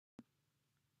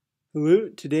Hello,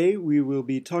 today we will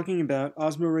be talking about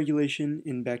osmoregulation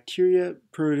in bacteria,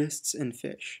 protists, and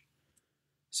fish.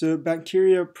 So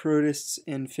bacteria, protists,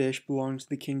 and fish belong to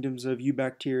the kingdoms of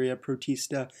Eubacteria,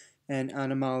 Protista, and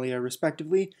Animalia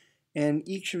respectively, and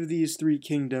each of these three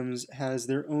kingdoms has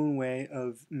their own way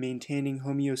of maintaining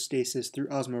homeostasis through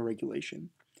osmoregulation.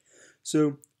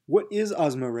 So what is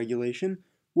osmoregulation?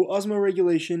 Well,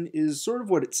 osmoregulation is sort of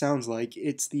what it sounds like.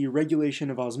 It's the regulation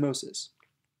of osmosis.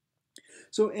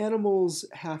 So animals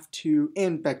have to,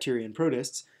 and bacteria and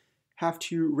protists, have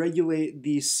to regulate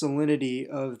the salinity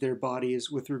of their bodies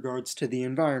with regards to the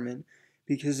environment,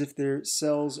 because if their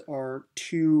cells are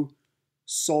too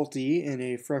salty in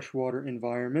a freshwater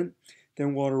environment,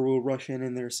 then water will rush in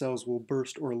and their cells will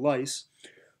burst or lyse.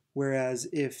 Whereas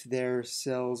if their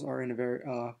cells are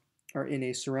in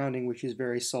a surrounding which is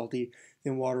very salty,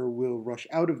 then water will rush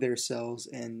out of their cells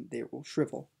and they will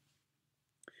shrivel.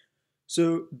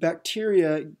 So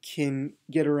bacteria can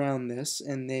get around this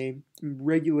and they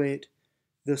regulate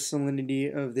the salinity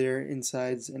of their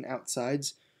insides and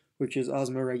outsides, which is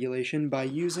osmoregulation, by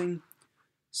using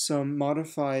some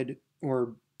modified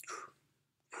or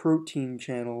protein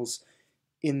channels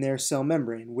in their cell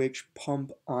membrane, which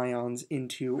pump ions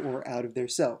into or out of their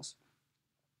cells.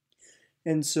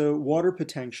 And so water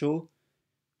potential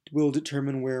will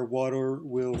determine where water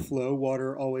will flow.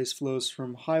 Water always flows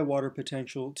from high water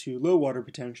potential to low water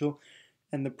potential,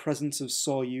 and the presence of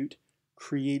solute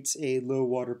creates a low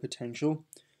water potential.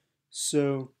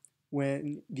 So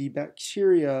when the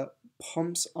bacteria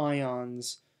pumps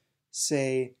ions,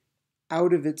 say,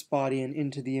 out of its body and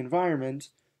into the environment,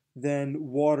 then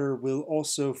water will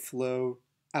also flow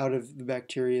out of the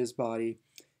bacteria's body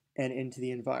and into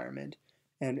the environment,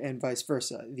 and vice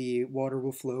versa. The water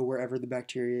will flow wherever the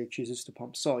bacteria chooses to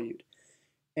pump solute.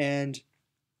 And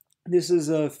this is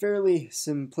a fairly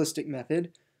simplistic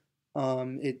method.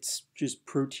 It's just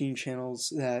protein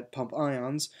channels that pump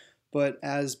ions, but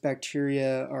as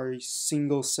bacteria are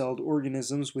single-celled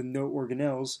organisms with no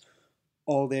organelles,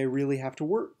 all they really have to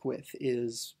work with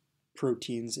is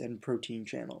proteins and protein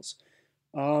channels.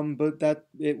 But that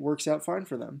it works out fine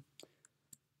for them.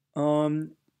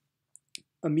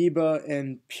 Amoeba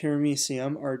and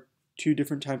paramecium are two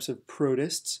different types of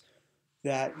protists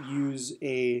that use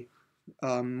a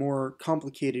more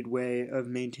complicated way of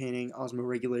maintaining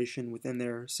osmoregulation within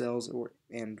their cells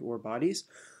or bodies.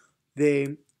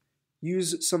 They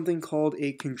use something called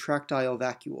a contractile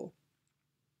vacuole.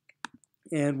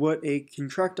 And what a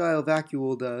contractile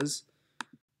vacuole does,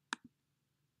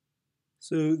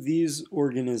 so these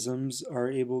organisms are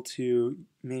able to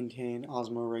maintain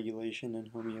osmoregulation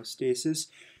and homeostasis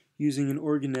using an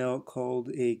organelle called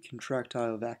a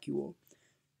contractile vacuole.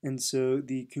 And so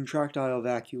the contractile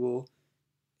vacuole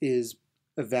is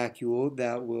a vacuole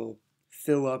that will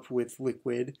fill up with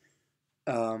liquid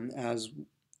as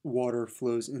water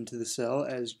flows into the cell,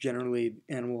 as generally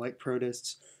animal-like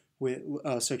protists,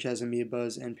 such as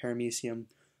amoebas and paramecium,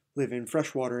 live in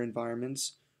freshwater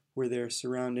environments where their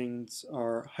surroundings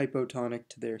are hypotonic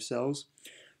to their cells.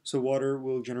 So water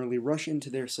will generally rush into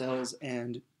their cells,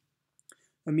 and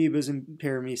amoebas and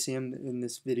paramecium, in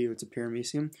this video it's a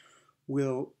paramecium,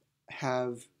 will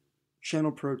have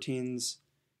channel proteins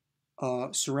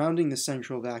surrounding the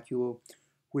central vacuole,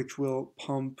 which will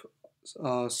pump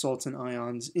salts and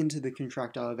ions into the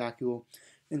contractile vacuole.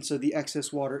 And so the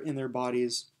excess water in their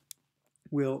bodies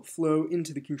will flow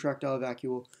into the contractile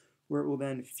vacuole, where it will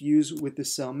then fuse with the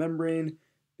cell membrane,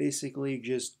 basically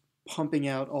just pumping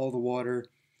out all the water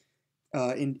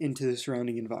into the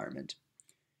surrounding environment.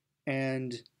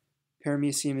 And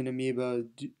paramecium and amoeba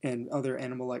and other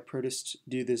animal-like protists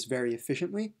do this very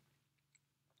efficiently.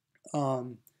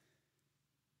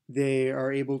 They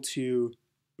are able to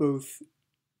both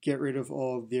get rid of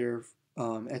all their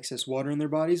excess water in their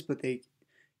bodies, but they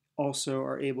also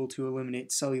are able to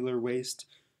eliminate cellular waste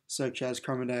such as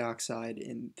carbon dioxide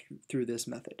through this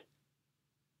method.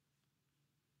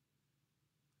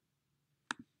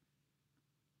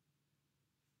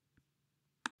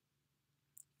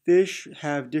 Fish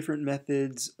have different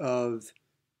methods of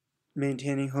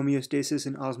maintaining homeostasis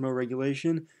and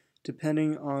osmoregulation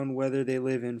depending on whether they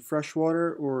live in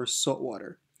freshwater or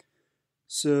saltwater.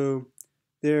 So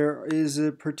there is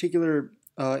a particular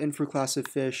infraclass of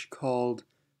fish called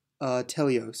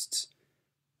teleosts,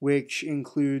 which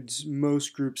includes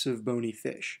most groups of bony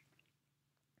fish.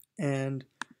 And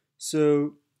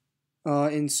so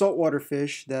in saltwater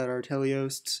fish that are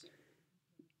teleosts,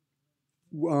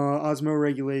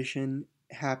 osmoregulation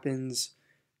happens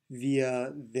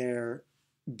via their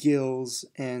gills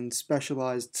and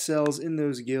specialized cells in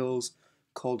those gills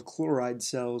called chloride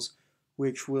cells,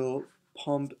 which will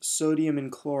pump sodium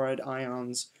and chloride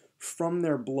ions from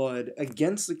their blood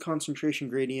against the concentration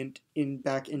gradient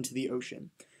back into the ocean.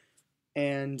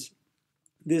 And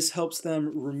this helps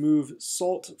them remove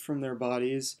salt from their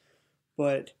bodies,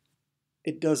 but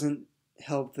it doesn't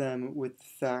help them with the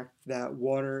fact that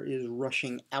water is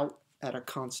rushing out at a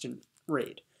constant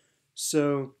rate.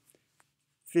 So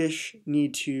fish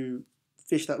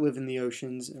that live in the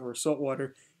oceans or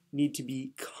saltwater need to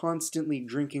be constantly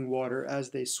drinking water as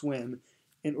they swim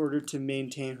in order to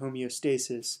maintain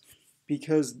homeostasis,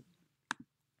 because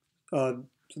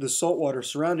the salt water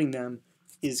surrounding them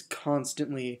is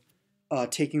constantly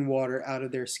taking water out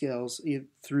of their scales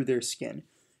through their skin.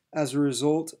 As a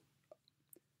result,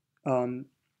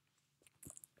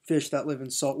 fish that live in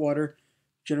saltwater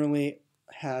generally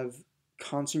have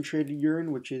concentrated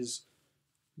urine, which is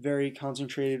very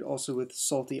concentrated, also with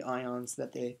salty ions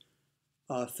that they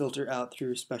filter out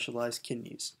through specialized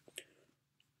kidneys.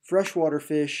 Freshwater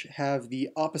fish have the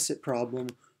opposite problem,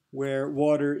 where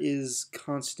water is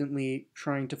constantly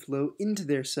trying to flow into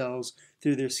their cells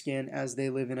through their skin as they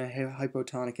live in a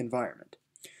hypotonic environment.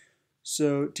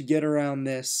 So to get around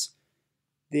this,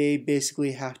 they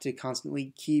basically have to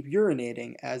constantly keep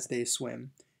urinating as they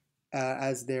swim,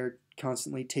 as they're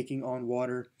constantly taking on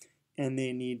water, and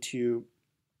they need to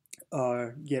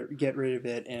get rid of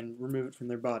it and remove it from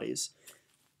their bodies.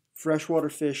 Freshwater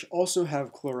fish also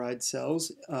have chloride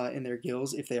cells in their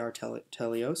gills if they are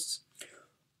teleosts.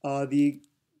 The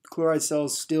chloride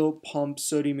cells still pump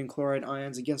sodium and chloride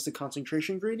ions against the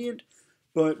concentration gradient,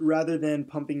 but rather than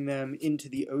pumping them into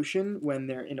the ocean when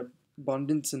they're in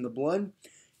abundance in the blood,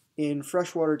 in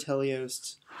freshwater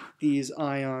teleosts, these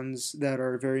ions that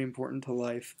are very important to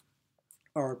life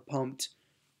are pumped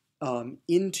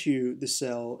into the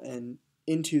cell and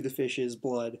into the fish's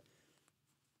blood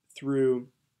through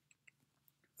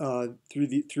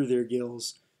their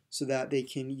gills, so that they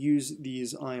can use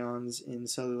these ions in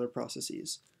cellular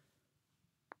processes.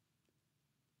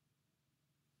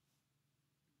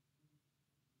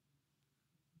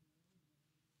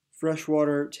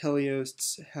 Freshwater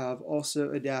teleosts have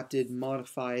also adapted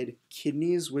modified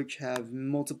kidneys, which have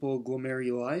multiple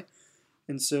glomeruli.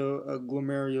 And so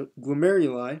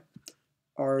glomeruli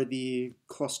are the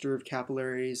cluster of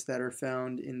capillaries that are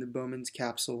found in the Bowman's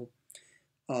capsule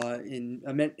in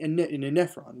a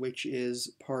nephron, which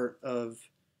is part of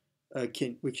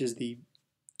which is the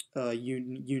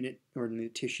unit or the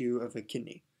tissue of a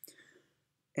kidney.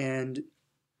 And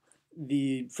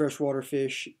the freshwater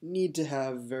fish need to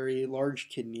have very large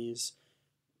kidneys,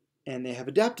 and they have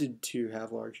adapted to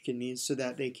have large kidneys so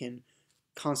that they can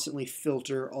constantly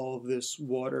filter all of this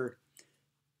water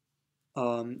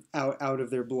out of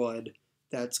their blood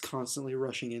that's constantly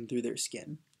rushing in through their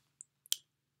skin.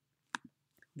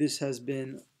 This has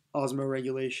been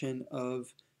osmoregulation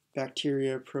of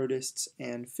bacteria, protists,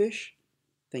 and fish.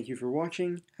 Thank you for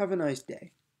watching. Have a nice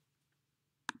day.